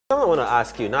I want to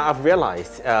ask you now. I've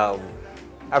realized. Now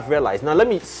let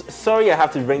me. Sorry, I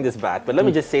have to bring this back, but let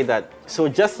me just say that. So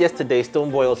just yesterday,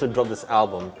 Stonebwoy also dropped this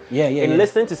album. Yeah.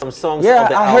 Listening to some songs. Yeah, of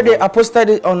the I heard it. I posted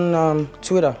it on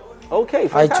Twitter. Okay,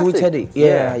 fantastic. I tweeted it.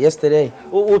 Yeah, yesterday.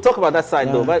 We'll talk about that side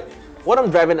though. But what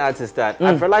I'm driving at is that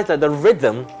I've realized that the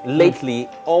rhythm lately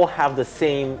all have the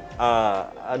same,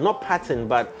 not pattern,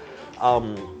 but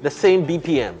the same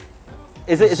BPM.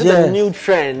 Is it a new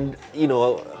trend? You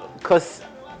know, because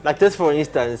like this, for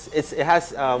instance, it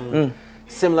has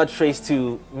similar trace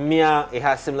to Mia. It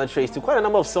has similar trace to quite a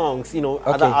number of songs. You know,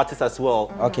 other artists as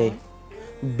well. Okay,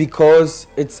 because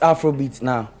it's Afrobeat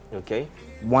now. Okay.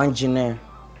 One genre.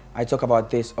 I talk about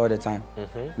this all the time.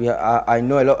 I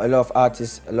know a lot of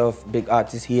artists, a lot of big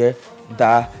artists here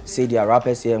that say they are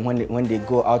rappers here, and when they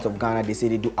go out of Ghana, they say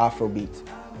they do Afrobeat.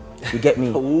 You get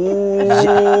me?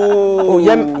 Oh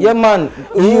yeah, man.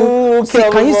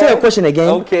 Can you say a question again?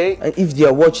 Okay. If they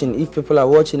are watching, if people are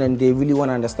watching and they really want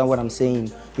to understand what I'm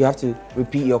saying, you have to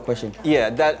repeat your question.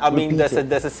 Yeah, I mean, there's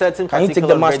a certain particular Can you take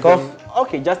the mask rhythm. off?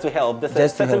 Okay, just to help. There's a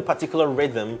certain particular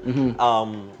rhythm,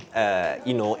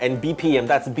 you know, and BPM,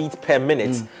 that's beats per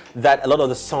minute, that a lot of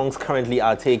the songs currently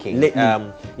are taking.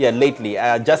 Lately.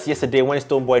 Just yesterday when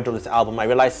Stonebwoy dropped this album, I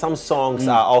realized some songs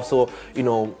are also, you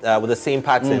know, with the same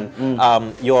pattern.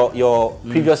 Your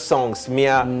previous songs,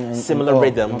 Mia, similar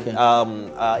rhythm.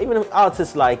 Even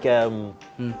artists like EL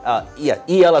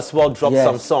as well dropped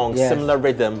some songs, similar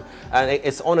rhythm, and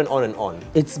it's on and on and on.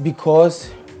 It's because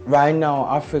right now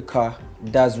Africa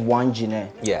does one genre.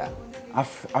 Yeah.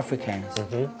 Africans.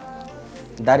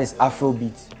 That is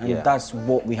Afrobeat, and that's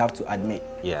what we have to admit.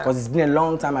 Yeah. Because it's been a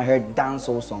long time I heard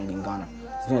dancehall song in Ghana.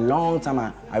 It's been a long time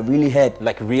I really heard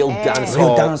like real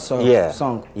dancehall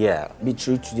song. Yeah. Be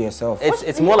true to yourself.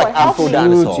 It's more like Afro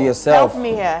dancehall. True to yourself. Help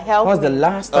me here. Help When's me. the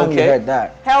last time you heard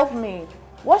that? Help me.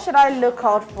 What should I look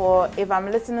out for if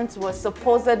I'm listening to a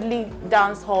supposedly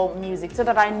dancehall music so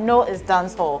that I know it's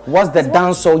dancehall? What's the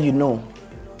dancehall you know?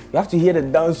 You have to hear the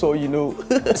dancehall you know.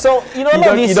 So, you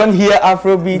know, you don't hear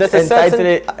Afrobeat and title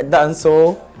it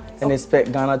dancehall and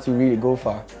expect Ghana to really go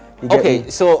far. Okay,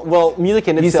 so, well, music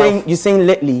in itself... You're saying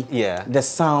lately, yeah, the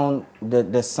sound,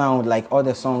 the sound, like all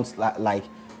the songs, like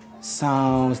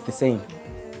sounds the same.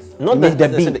 Not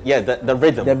the beat. Yeah, the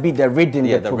rhythm. The beat, the rhythm,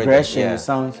 the progression, the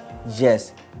sounds,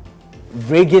 yes.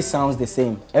 Reggae sounds the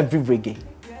same, every reggae.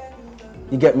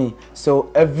 You get me? So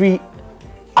every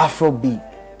Afrobeat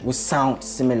will sound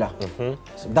similar.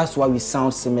 So that's why we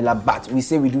sound similar, but we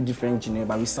say we do different genre,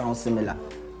 but we sound similar.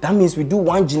 That means we do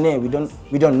one genre, we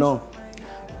don't know.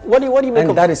 What do you make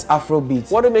of that is Afrobeat.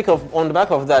 What do you make of on the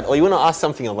back of that? Or you want to ask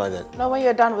something about that? No, when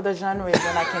you're done with the genre,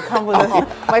 then I can come with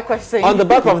my question. On the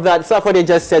back of that, Sarkodie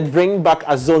just said, bring back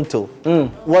Azonto.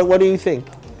 What do you think?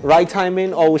 Right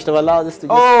timing, or we should have allowed this to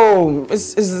go?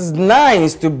 It's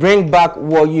nice to bring back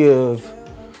what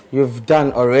you've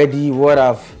done already, what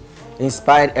I've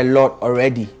inspired a lot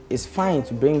already. It's fine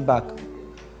to bring back.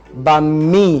 But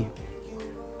me,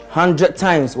 100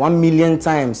 times, 1 million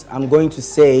times, I'm going to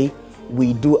say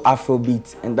we do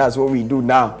Afrobeat, and that's what we do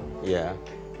now. Yeah.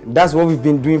 That's what we've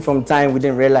been doing from time we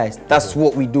didn't realize. That's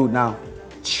what we do now.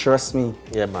 Trust me.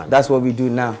 Yeah, man. That's what we do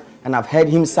now. And I've heard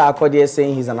him, Sarkodie,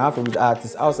 saying he's an Afrobeat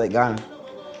artist outside Ghana.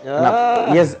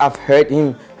 Yes, I've heard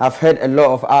him. I've heard a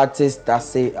lot of artists that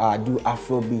say, do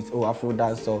Afrobeat or Afro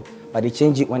dancehall, but they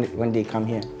change it when they come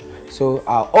here. So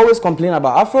I always complain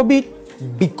about Afrobeat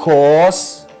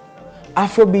because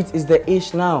Afrobeat is the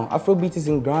age now. Afrobeat is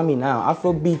in Grammy now.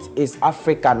 Afrobeat is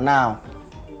Africa now.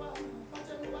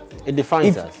 It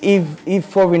defines us. If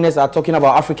foreigners are talking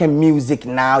about African music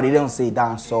now, they don't say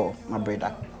dancehall, my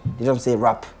brother. They don't say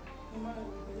rap.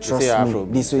 Trust me,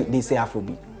 they say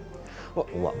Afrobeat.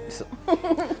 Well, so,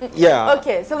 yeah.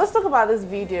 Okay, so let's talk about this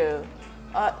video.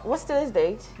 What's today's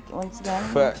date? Once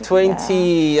again,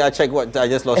 20. I checked what I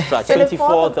just lost track.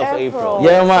 24th of April.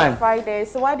 Yeah, man. Friday.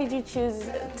 So why did you choose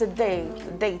today,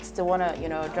 the date, to wanna,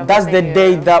 drop? That's the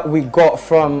date that we got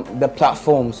from the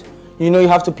platforms. You know, you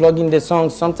have to plug in the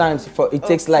songs. Sometimes it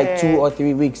takes like 2 or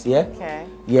 3 weeks. Yeah. Okay.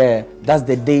 Yeah, that's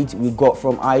the date we got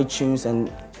from iTunes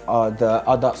and the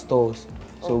other stores.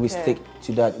 So we stick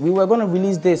to that. We were gonna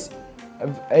release this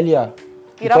earlier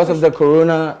because of the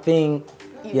Corona thing.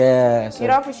 So you'd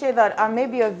appreciate that. I may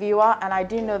be a viewer, and I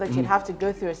didn't know that you'd have to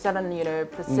go through a certain,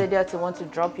 procedure to want to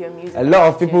drop your music. A lot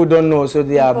of people don't know, so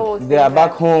they are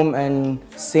back home and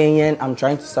saying I'm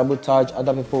trying to sabotage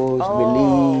other people's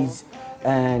release,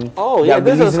 and they are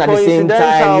releasing at the same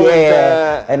time.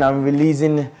 And I'm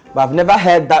releasing, but I've never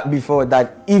heard that before.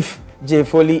 That if Jay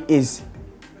Foley is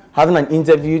having an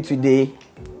interview today,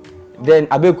 then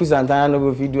Abeku Santana no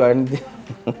go fit do anything.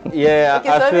 Yeah, Okay,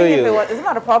 I so feel even if you. it's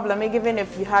not a problem, even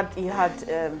if you had,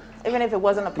 even if it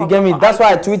wasn't a problem. You get me? for That's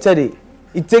why I iTunes. tweeted it.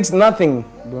 It takes nothing,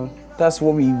 bro. That's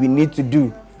what we need to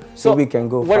do so we can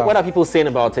go far. What are people saying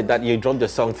about it that you dropped the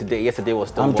song today? Yesterday was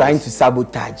still. I'm trying to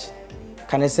sabotage.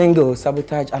 Can a single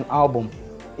sabotage an album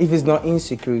if it's not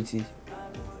insecurity?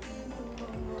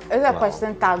 Is that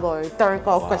question tag or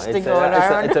rhetorical question It's going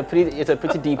around? it's a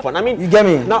pretty deep one. I mean, You get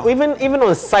me? Now, even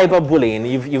on cyberbullying,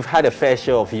 you've had a fair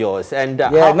share of yours, and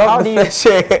Yeah, not the fair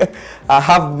share. I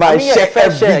have my share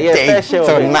fair share, every yeah, day fair share of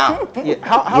till it. now. Yeah,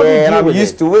 how do you Yeah, deal I'm with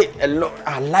used it? to it a lot.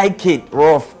 I like it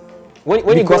rough. When you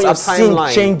go Because on your I've seen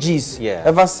timeline, changes Yeah.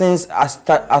 ever since I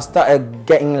started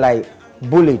getting like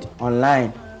bullied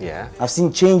online. Yeah. I've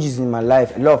seen changes in my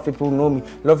life. A lot of people know me.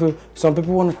 Some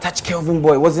people want to touch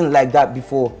Kelvynboy. It wasn't like that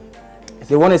before.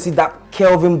 They want to see that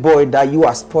Kelvynboy that you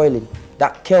are spoiling,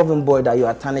 that Kelvynboy that you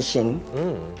are tarnishing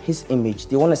his image.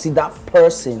 They want to see that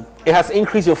person. It has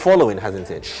increased your following, hasn't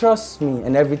it? Trust me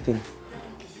and everything.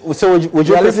 So would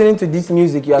You you are listening to this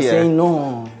music, you are Yeah. saying,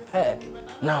 no, hey,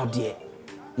 now dear.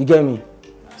 You get me?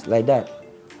 It's like that.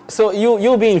 So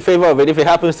you'll be in favor of it if it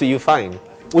happens to you, fine.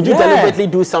 Would you Yeah. deliberately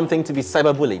do something to be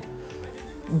cyberbullied?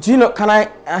 Do you know, can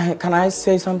I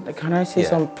say something? Can I say Yeah.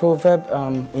 some proverb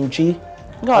in G?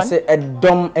 Go I on. say, a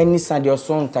dumb any side your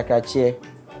song takrache.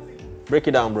 Break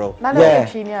it down, bro. Yeah.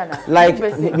 Like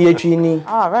me Trini.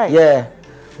 All right. Yeah.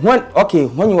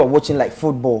 When you are watching like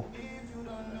football,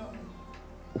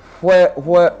 where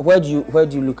do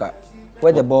you look at?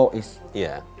 Where the ball is?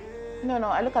 Yeah. No,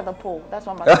 I look at the pole. That's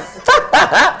what my sister.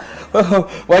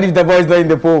 What if the ball is not in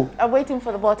the pole? I'm waiting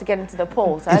for the ball to get into the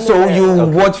pole. So, I look So at it. you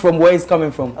watch from where it's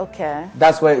coming from. Okay.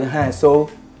 That's where. So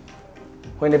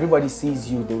when everybody sees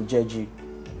you, they'll judge you.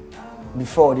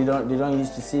 Before they don't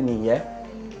used to see me, yeah,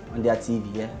 on their TV,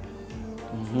 yeah.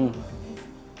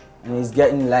 And it's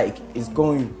getting like it's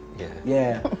going. Yeah.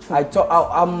 Yeah.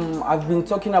 I've been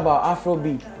talking about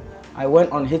Afrobeat. I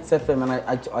went on Hits FM and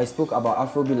I spoke about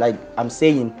Afrobeat. Like I'm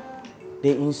saying,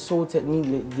 they insulted me.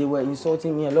 They were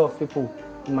insulting me. A lot of people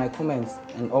in my comments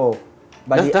and all.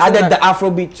 But they added the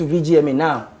Afrobeat to VGMA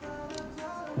now.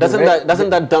 Doesn't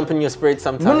that dampen your spirit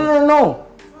sometimes? No.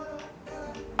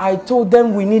 I told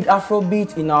them we need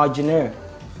Afrobeat in our genre.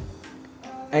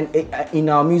 And in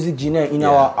our music genre, in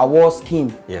our award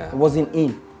scheme. Yeah. It wasn't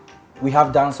in. We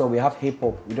have dancehall, we have hip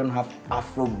hop, we don't have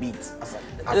Afrobeat.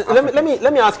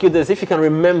 Let me ask you this, if you can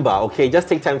remember, okay, just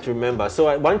take time to remember.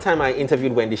 So one time I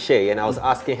interviewed Wendy Shea and I was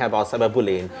asking her about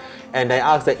cyberbullying, and I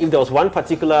asked her if there was one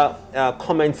particular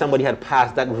comment somebody had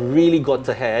passed that really got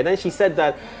to her, and then she said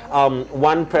that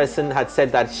one person had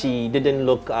said that she didn't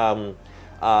look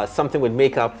something with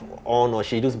makeup on, or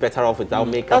she looks better off without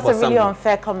makeup. That's or a really something.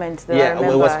 unfair comment, though. Yeah,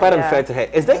 it was quite unfair yeah. to her.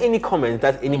 Is there any comment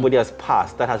that anybody has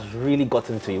passed that has really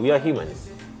gotten to you? We are humans.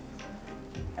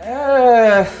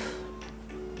 A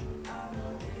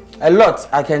lot,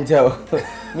 I can tell.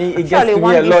 It gets to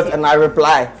me a lot and I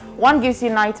reply. One gives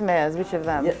you nightmares, which of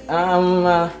them?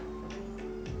 Yeah,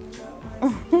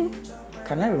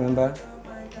 can I remember?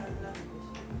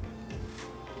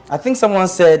 I think someone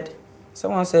said,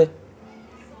 someone said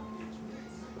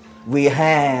we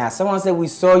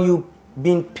saw you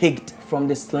being picked from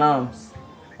the slums,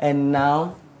 and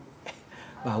now,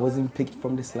 but I wasn't picked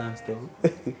from the slums though.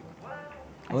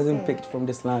 I wasn't picked from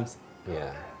the slums.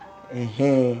 Yeah.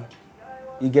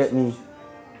 You get me?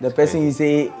 The person you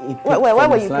say he picked where from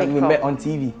were the you slums, picked we from? met on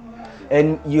TV,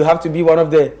 and you have to be one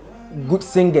of the good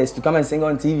singers to come and sing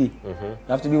on TV. You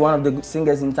have to be one of the good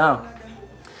singers in town.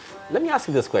 Let me ask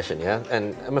you this question, yeah?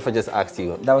 And if I just asked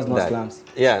you... That was not slums.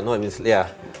 Yeah, no, it was, yeah.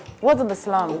 Wasn't the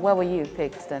slum? Where were you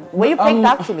picked then? Were you picked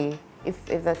actually? If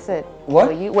that's it.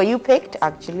 What? Were you picked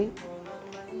actually?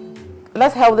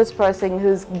 Let's help this person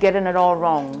who's getting it all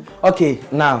wrong. Okay,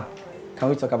 now, can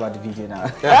we talk about the video now?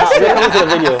 We're coming to the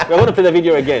video. We're going to play the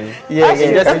video again.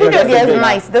 The video is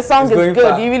nice. The song is good.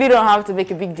 Far. You really don't have to make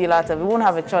a big deal out of it. We won't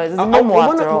have a choice. There's no more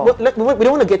after all. We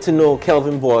don't want to get to know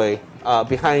Kelvynboy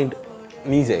behind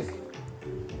music.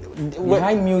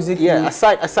 Behind music? Yeah,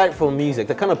 aside from music,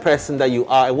 the kind of person that you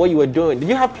are and what you were doing. Did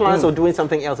you have plans of doing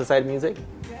something else aside music?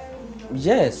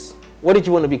 Yes. What did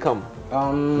you want to become?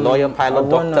 Lawyer, pilot,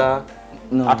 doctor,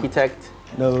 architect?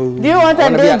 No. Do you want a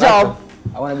day job?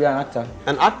 I want to be an actor.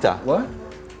 An actor? What?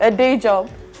 A day job.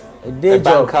 A day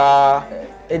job. Banker.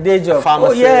 A day job.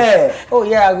 Pharmacist. Oh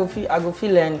yeah. I go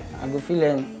feel learn.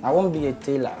 I won't be a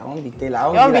tailor. I won't be tailor. I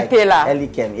You won't be tailor.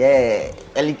 Elichem. Yeah.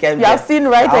 Elichem. You have seen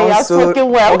right and you have spoken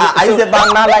well. I use a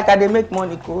bank now like I they make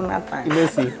money. Corona time. You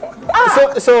see.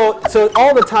 So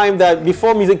all the time that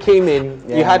before music came in,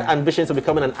 you had ambitions of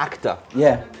becoming an actor.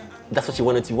 Yeah. That's what you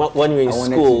wanted to when you were in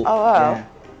school. Oh wow. Yeah.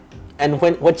 And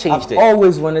what changed I've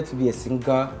always wanted to be a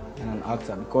singer and an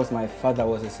actor because my father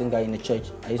was a singer in the church.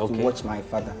 I used to watch my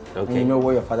father. And you know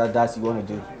what your father does, you want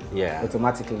to do. Yeah.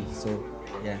 Automatically. So,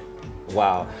 yeah.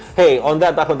 Wow. Hey, on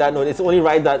that note, it's only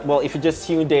right that, well, if you just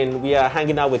tuned in, we are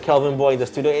hanging out with Kelvynboy in the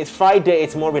studio. It's Friday,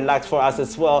 it's more relaxed for us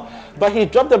as well. But he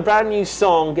dropped a brand new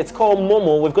song. It's called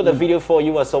Momo. We've got a video for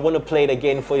you, so I want to play it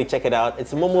again for you to check it out.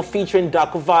 It's Momo featuring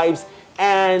Dark Vibes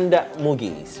and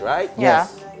Moogies, right? Yeah.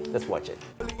 Yes. Let's watch it.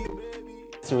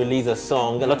 To release a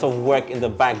song, a lot of work in the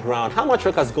background. How much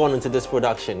work has gone into this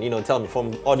production? You know, tell me,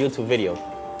 from audio to video.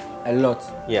 A lot.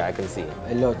 Yeah, I can see.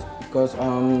 A lot. Because,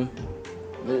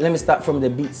 let me start from the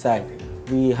beat side.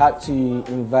 We had to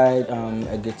invite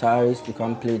a guitarist to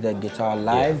come play the guitar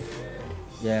live.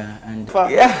 Yeah, and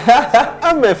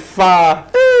I'm a far.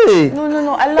 Hey.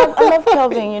 No. I love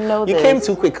Kelvin. You know You this. came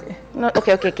too quick. No,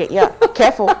 okay. Yeah,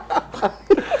 careful.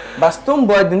 But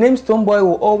Stoneboy, the name Stoneboy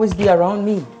will always be around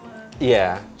me.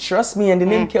 Yeah. Trust me, and the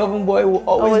name Kelvynboy will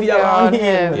always be around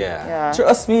him. Yeah.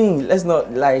 Trust me. Let's not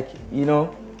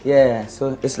Yeah.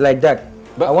 So it's like that.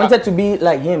 But I wanted to be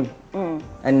like him,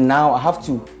 and now I have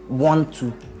to want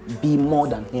to be more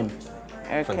than him.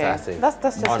 Okay. Fantastic. That's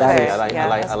just honestly, fair.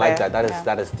 I like that.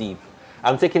 That is deep.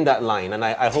 I'm taking that line, and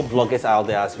I hope bloggers out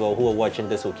there as well who are watching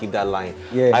this will keep that line.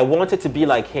 Yeah. I wanted to be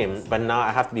like him, but now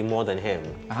I have to be more than him.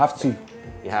 I have to.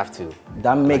 You have to.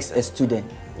 That makes a student.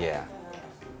 Yeah.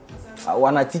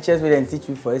 When our teachers will teach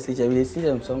you for SHI, they see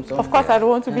them some. Of course, I don't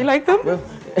want to be like them.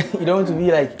 You don't want to be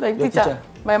like your teacher.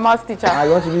 My maths teacher. I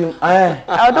want to be.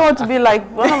 I don't want to be like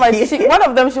one of my. One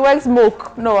of them, she wears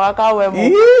smoke. No, I can't wear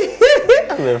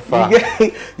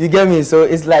smoke. You get me? So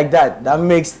it's like that. That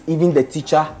makes even the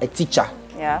teacher a teacher.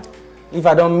 Yeah. If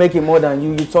I don't make it more than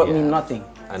you, you taught me nothing.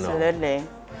 I know. Absolutely.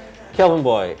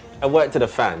 Kelvynboy, a word to the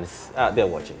fans out there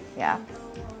watching. Yeah.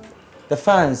 The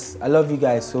fans, I love you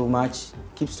guys so much.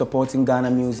 Keep supporting Ghana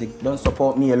music. Don't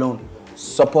support me alone.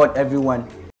 Support everyone.